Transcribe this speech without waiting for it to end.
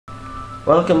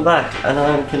Welcome back, and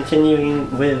I'm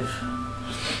continuing with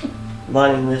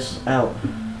lining this out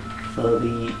for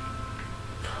the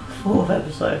fourth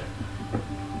episode.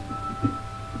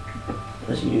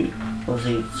 As you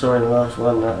obviously saw in the last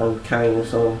one, that I'm carrying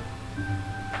this on.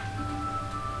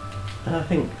 And I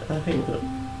think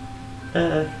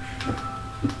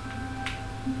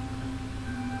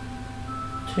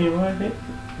two more, I think.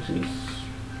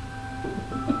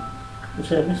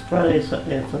 So Miss Friday's yeah,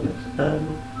 it's on this.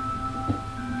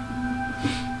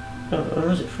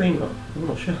 Or is it three more? I'm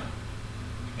not sure.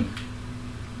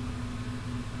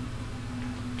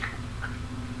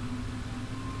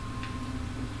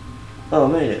 Oh, I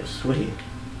made it. Sweet.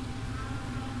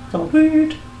 So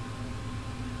weird.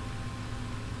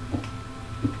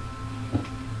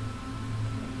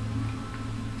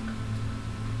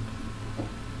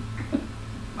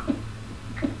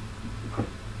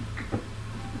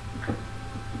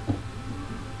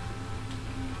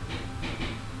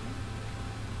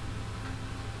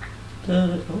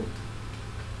 Oh.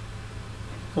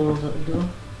 Someone's at the door.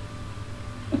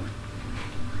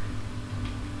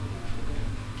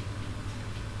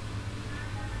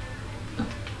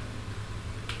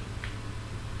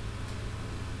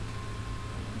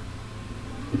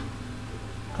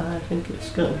 I think it's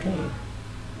Scott and Kane.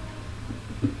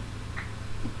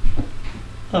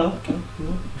 Oh, okay.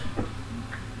 No.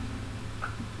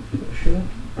 Not sure.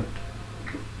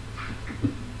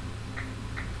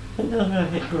 I think that's where I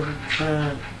hit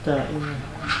that, yeah.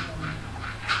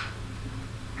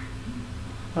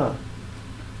 Oh.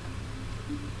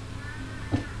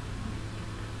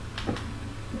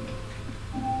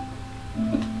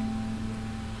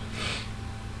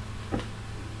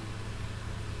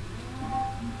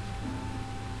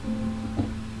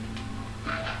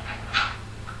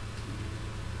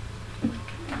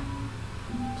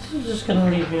 This is just gonna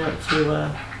leave me up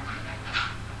to,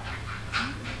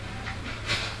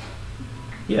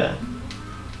 yeah.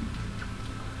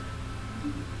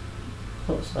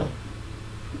 Thought so.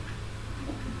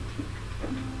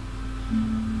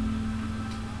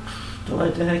 Do I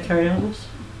dare carry on this?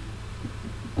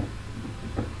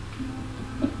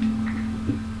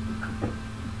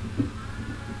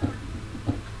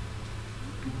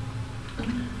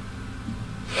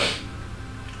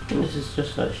 And this is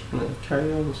just actually going to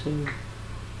carry on to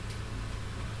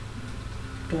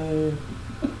go.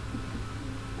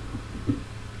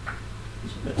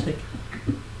 So I'm going to take.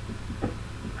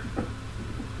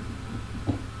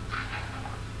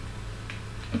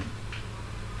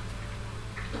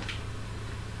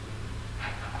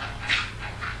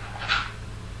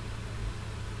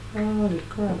 Holy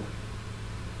crap.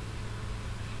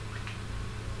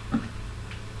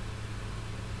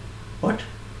 What?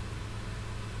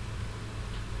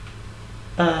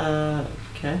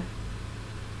 Okay.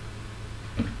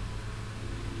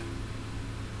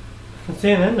 I can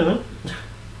see an end of it.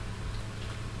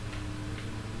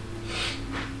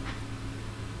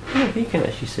 I don't know if you can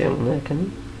actually see them there, can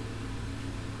you?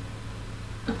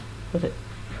 What's it?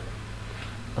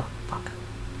 Oh, fuck.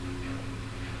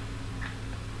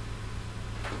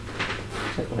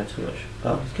 Take my too much.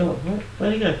 Oh, he's gone.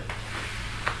 Where'd he go?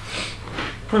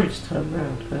 Probably just turned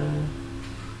around.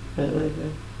 There we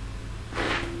go.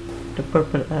 The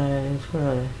purple eyes, where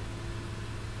are they?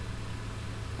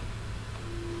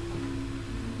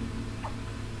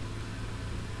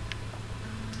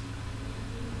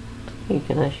 You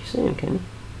can actually see them, can you?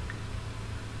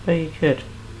 Oh, you could.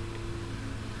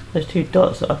 Those two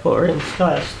dots that I thought were in the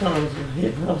sky are stars in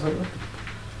here. I was like, what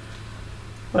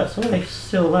the... Right, so I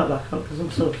seal that back up because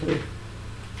I'm sort of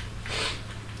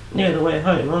near the way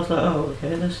home. I was like, oh,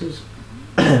 okay, this has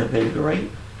been great.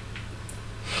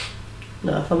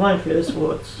 Now, if I mine through this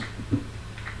woods,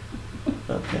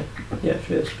 okay, yeah,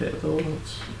 through this bit of the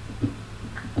woods.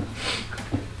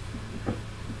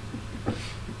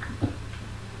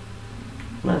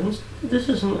 Man, this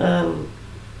isn't,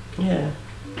 yeah,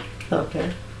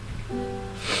 okay.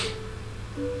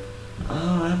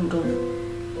 Oh, I haven't gone.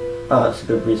 Oh, that's a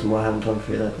good reason why I haven't gone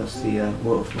through that. That's the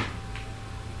waterfall.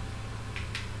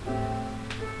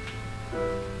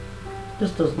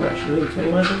 This doesn't actually lead to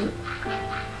anywhere, does it?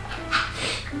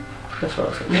 That's what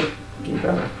I said. No, keep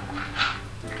going.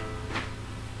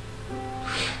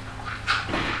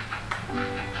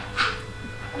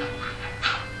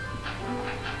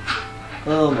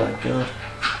 Oh my god.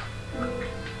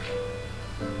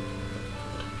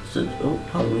 So, oh,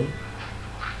 pardon me.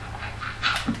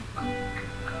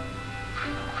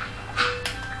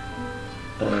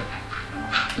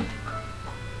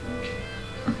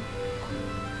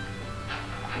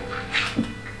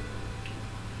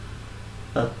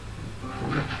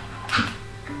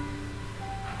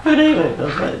 But even it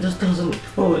does that, it just doesn't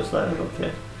fall, it's like,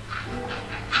 okay.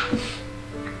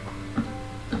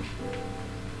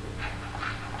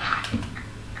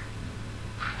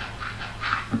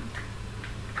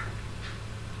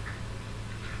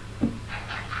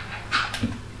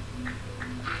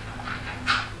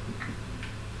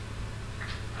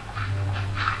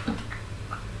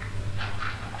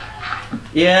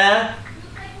 Yeah?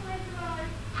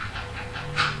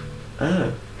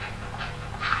 Oh.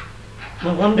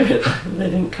 No wonder they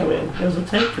didn't come in. It was a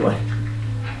takeaway.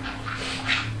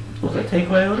 Was it a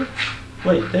takeaway order?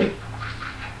 Wait, they...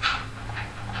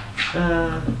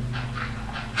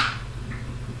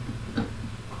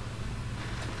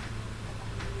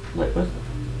 Wait, where's the...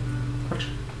 What?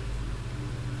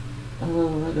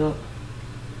 Oh, I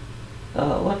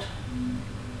got... what?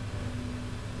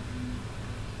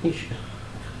 You should...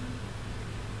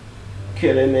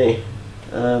 Kidding me.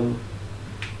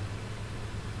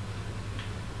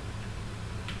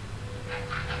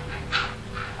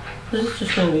 This is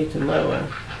just going to lead to nowhere.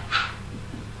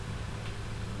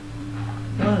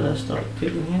 Why did I start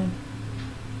digging here?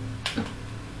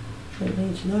 It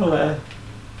leads nowhere.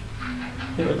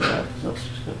 Get rid of that because that's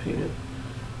just confusing.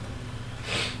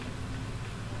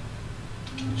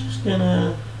 Just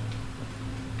gonna...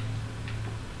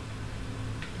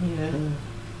 Yeah.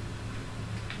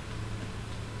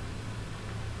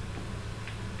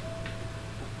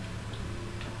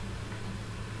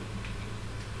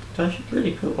 I should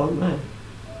really put one there.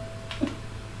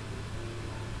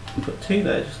 Put two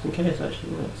there just in case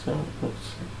actually. That's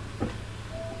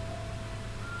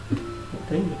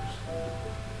dangerous.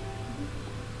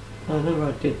 I know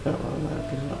I did that one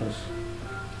because that was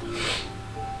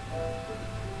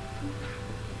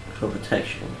for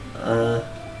protection.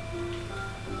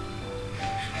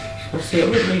 Let's see, I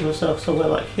would leave myself somewhere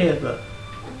like here, but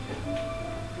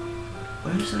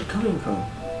where is that coming from?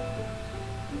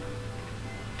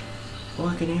 All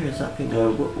I can hear is that thing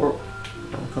going whoop, whoop.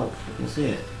 I can't fucking see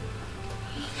it.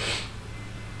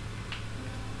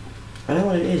 I know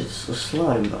what it is, it's a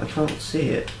slime, but I can't see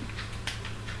it.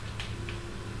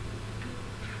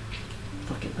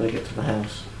 Fuck it, gotta get to the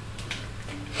house.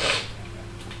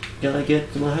 Gotta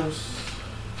get to my house.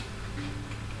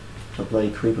 A bloody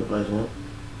creeper blows up.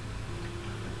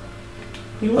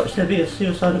 You watch there be a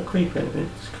suicidal creeper in it,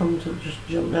 it's come to just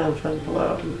jump down, try and pull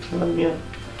out and blow me up.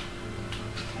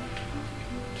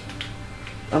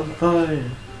 I'm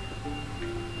fine.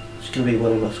 It's gonna be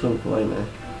one of my swim pool, ain't there?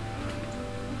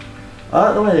 I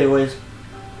like the way they always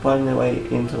find their way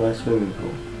into my swimming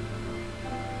pool.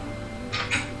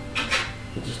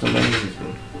 It just amazes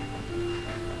me.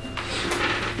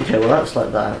 Okay, well that's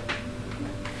like that.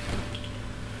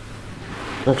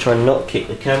 I'll try and not kick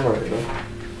the camera over.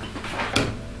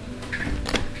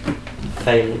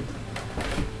 Failing.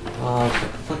 Oh, I've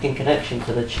got the fucking connection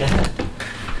to the chair.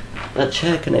 That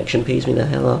chair connection pees me the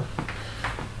hell off.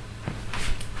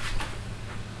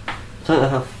 I don't know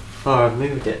how far I've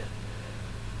moved it.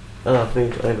 Oh, I've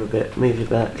moved it over a bit. Move it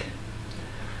back.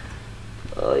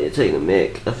 Oh, you're taking the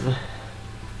mick.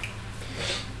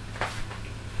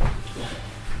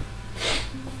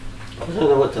 I don't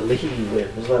know what to leave you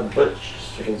with. There's like Butch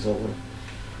sticking something.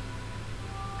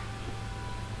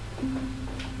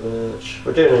 Butch.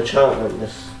 We're doing a enchantment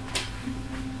this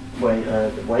way.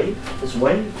 The wave? This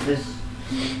wave? This.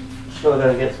 Just gotta go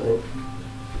and get something.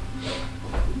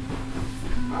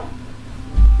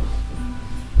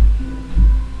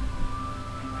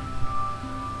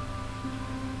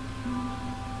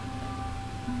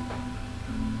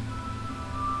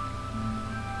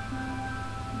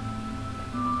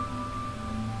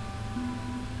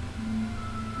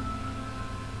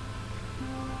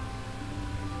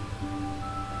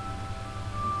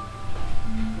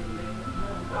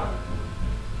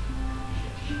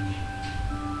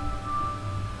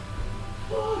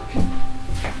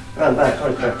 I'm back,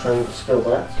 holy crap, trying to spill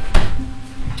that.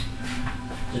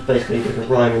 Just basically did a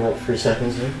rhyme in like 3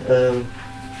 seconds there.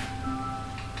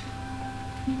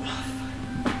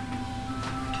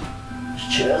 This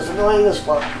chair's annoying as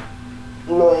fuck.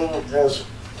 Annoying as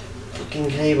fucking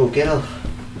cable, get off.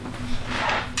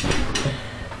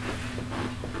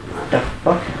 What the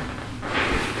fuck?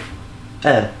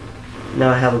 Oh,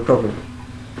 now I have a problem.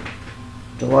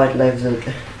 The wide legs are...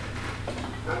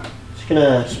 Just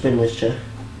gonna spin this chair.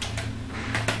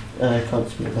 I can't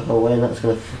spin it the whole way and that's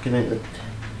gonna fucking make the...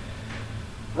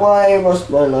 Why must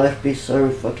my life be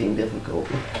so fucking difficult?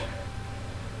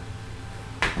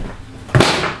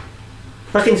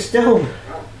 Fucking still!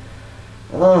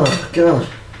 Oh god.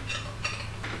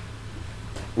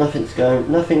 Nothing's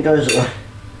going... Nothing goes... I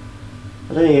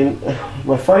don't even...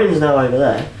 My phone's now over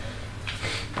there.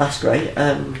 That's great.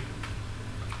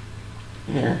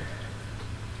 Yeah.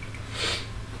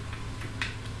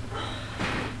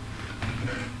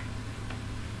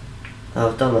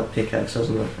 I've done that pickaxe,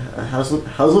 hasn't I?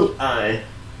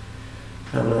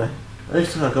 Haven't I?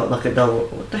 This time I got like a double.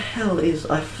 What the hell is?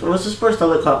 I was supposed to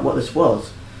look up what this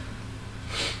was.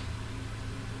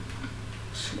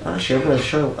 Actually, I'm going to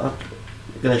show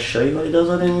you what it does.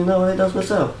 I didn't even know what it does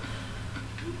myself.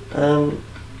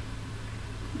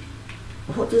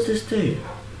 What does this do?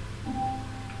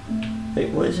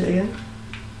 Wait, what is it again?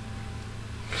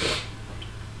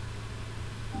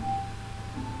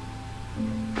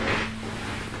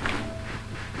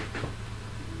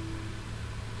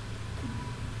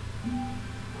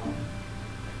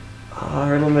 Oh, I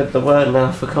remembered the word now.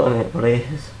 I've forgotten it. What it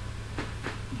is?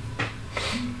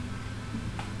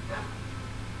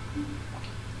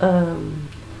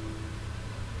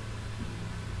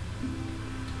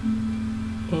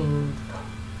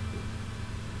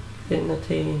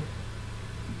 Infinity.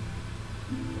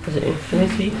 Is it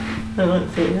infinity? I don't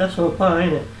think that's on fire,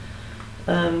 isn't it?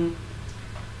 I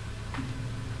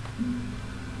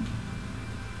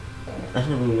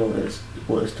don't even know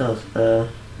what this does.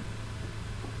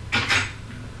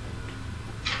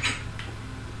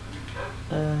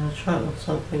 Try on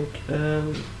something.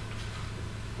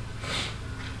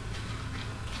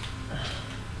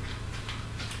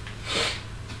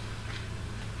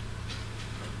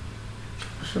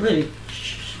 I should really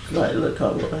like look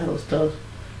up what the hell this does.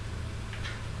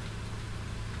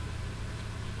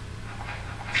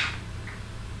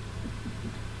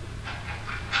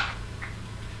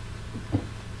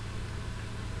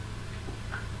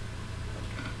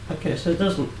 Okay, so it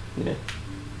doesn't. Yeah.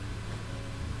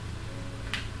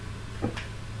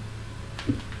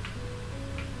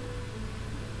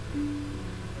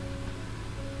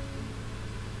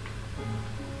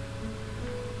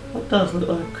 It does look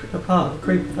like a part of a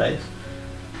creeper face.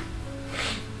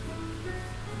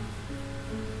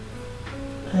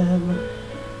 I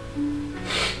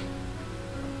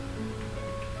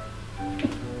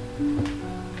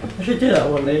should do that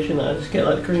one day, shouldn't I? Just get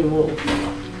like green wool,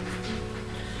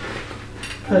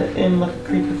 put it in like a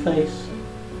creeper face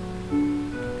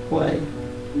way.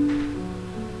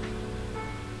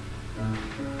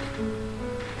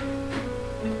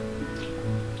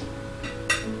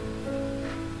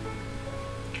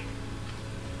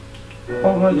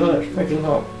 Oh my god, it's freaking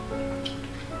hot.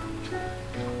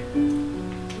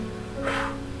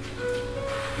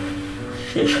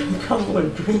 Shit, I can't really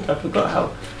drink. I forgot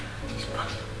how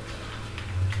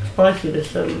spicy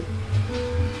this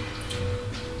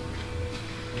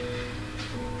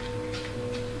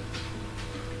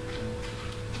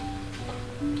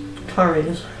curry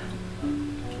is.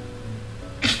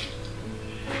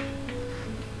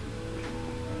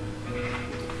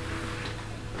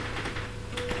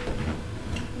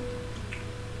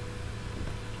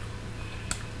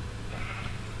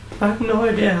 I have no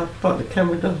idea how far the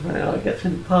camera does right now. It gets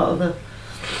in part of the...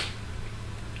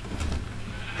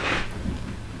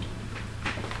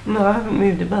 No, I haven't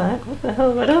moved it back. What the hell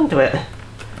have I done to it?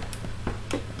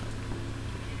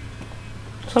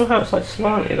 Somehow it's like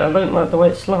slanted. I don't like the way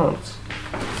it slants.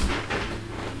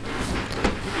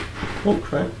 Oh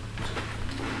crap.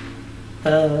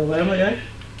 Where am I going?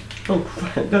 Oh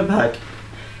crap, go back.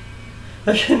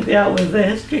 I shouldn't be out with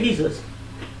this, Jesus.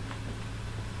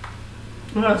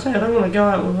 Like I say, I don't want to go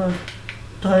out with a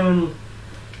diamond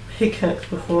pickaxe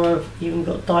before I've even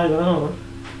got diamond armour.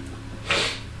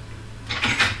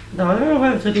 Now I don't know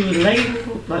whether to do with leggings,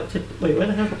 wait, where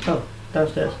the hell? Oh,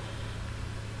 downstairs.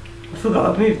 I forgot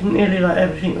I've moved nearly like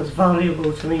everything that's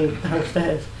valuable to me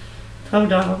downstairs. 12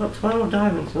 diamonds, I've got 12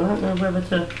 diamonds, and I don't know whether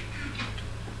to...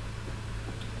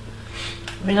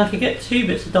 I mean, I could get 2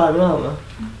 bits of diamond armour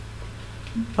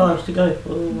if I was to go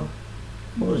for,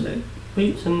 what was it?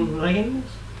 Boots and leggings?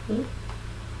 Was it?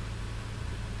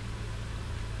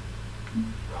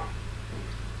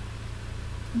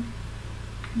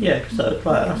 Yeah, because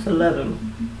that's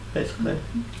 11 basically.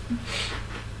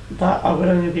 That I would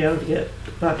only be able to get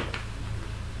back,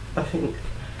 I think.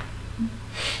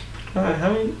 Alright,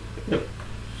 how many? Yep,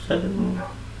 7,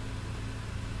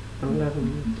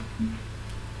 11.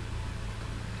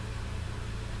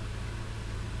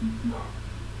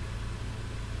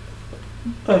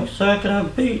 Oh, so I can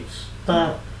have boots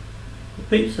and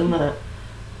that,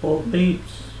 or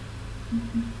boots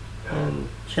and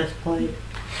chest plate,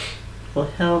 or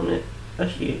helmet.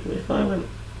 Actually, if I went,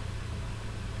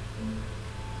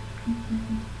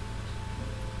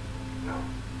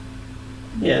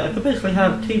 yeah, I could basically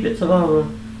have 2 bits of armour,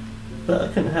 but I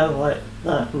couldn't have like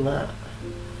that and that.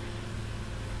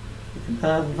 I could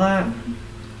have that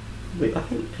Wait, I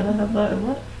think, can I have that and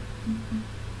that?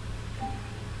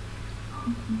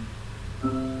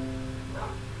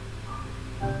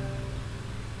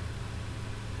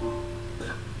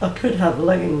 I could have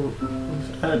leggings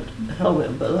and a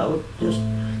helmet, but that would just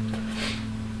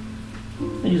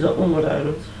use up all my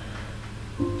diamonds.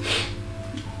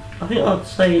 I think I'd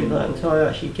save that until I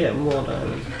actually get more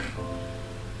diamonds.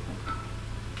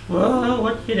 Well,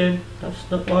 what you doing? That's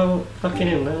not why I'm fucking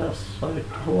in there, that's so I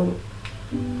want.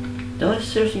 Did I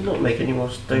seriously not make any more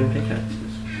stone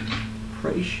pickaxes?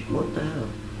 Pretty sure, what the hell?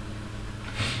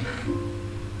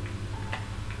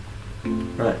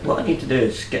 Right, what I need to do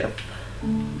is get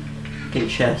a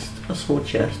chest, a small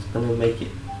chest, and then make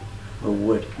it of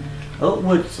wood. Oh,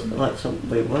 wood's like some,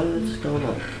 wait, what is going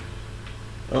on?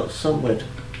 Oh, some wood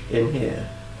in here.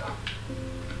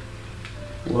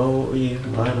 Well, what are you?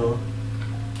 I know.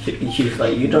 She's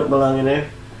like, you don't belong in there.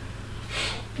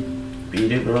 But you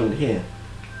do belong in here.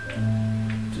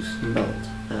 Just melt.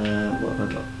 What have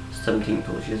I got? 17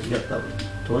 torches. Yep, that one.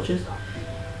 Torches?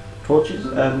 Torches?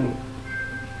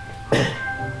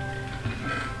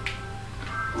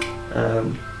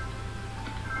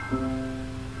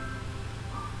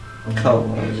 Coal,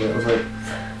 what was it? I was like,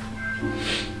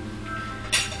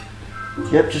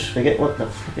 yep, just forget what the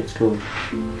fuck it's called.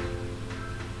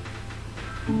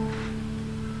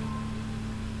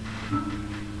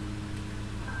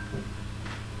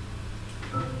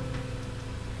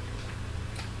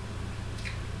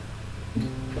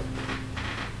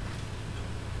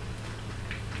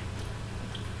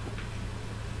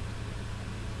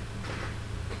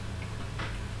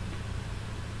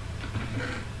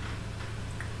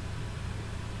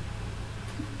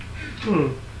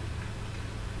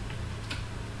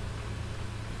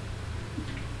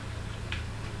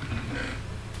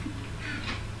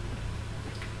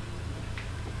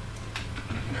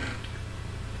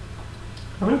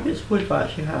 I wonder if it's wood but I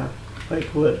actually have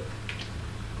fake wood.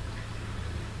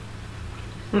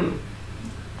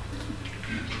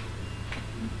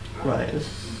 Right,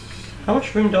 how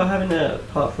much room do I have in there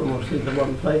apart from obviously the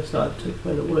one place that I took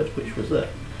away the wood, which was there?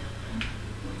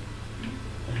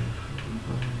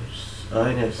 I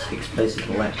only have 6 places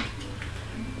left.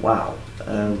 Wow.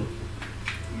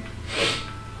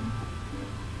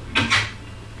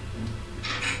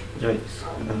 Yikes.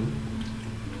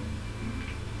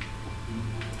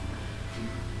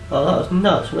 Oh, that was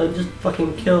nuts when I just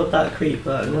fucking killed that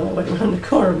creeper and I went around the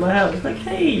corner of my house like,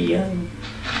 hey,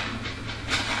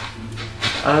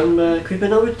 I'm creeper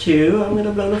number 2, I'm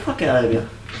gonna blow the fuck out of you.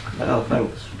 Oh,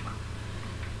 thanks.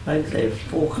 Thanks, they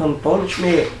fucking punch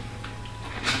me.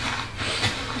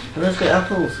 And let's get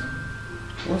apples.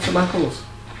 I want some apples.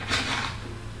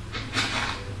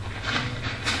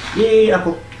 Yay,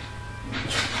 apple.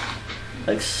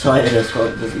 Excited as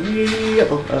fuck, just yay,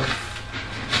 apple.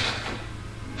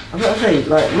 I've got to say,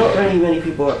 like, not really many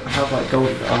people have like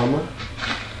golden armour.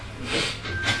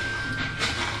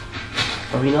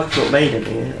 I mean, I've not made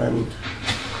any, and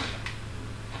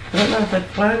I don't know if I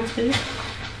plan to.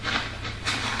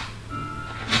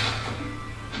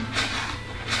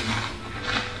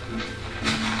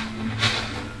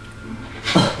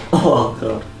 Oh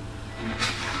god.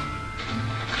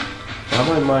 Why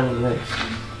am I mining this?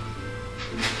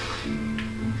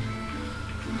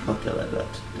 Fuck it like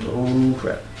that. Oh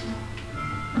crap.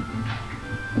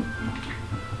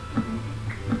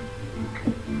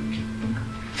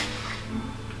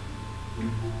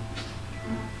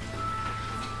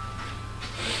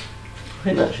 I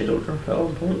think that should all drop at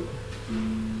one point.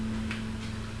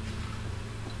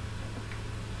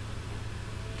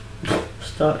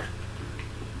 Stuck.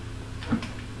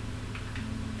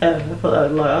 Yeah, I thought that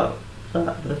would light up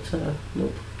that, but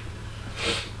nope.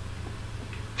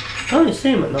 I only see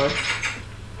him at night.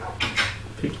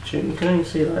 Pikachu, you can only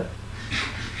see that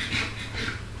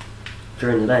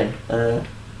during the day.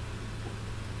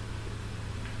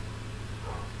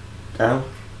 Down,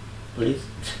 please.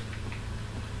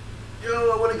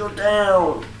 Yo, I want to go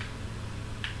down.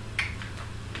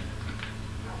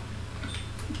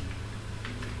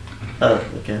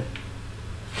 Oh, okay.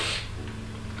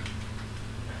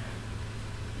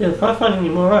 Yeah, if I find any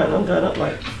more iron, I'm going up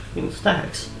like in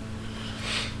stacks.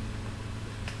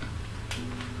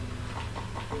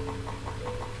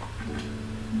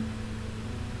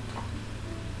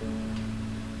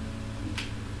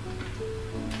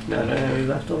 No, I don't have any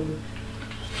left on me.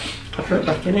 I threw it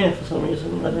back in here for some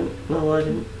reason. I don't know why I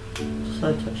didn't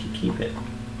decide to actually keep it.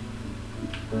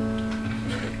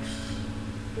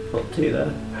 Got 2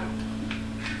 there.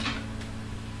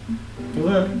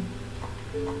 Well.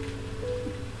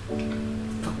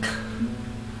 Fuck.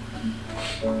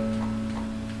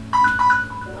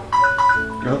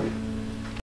 Oh.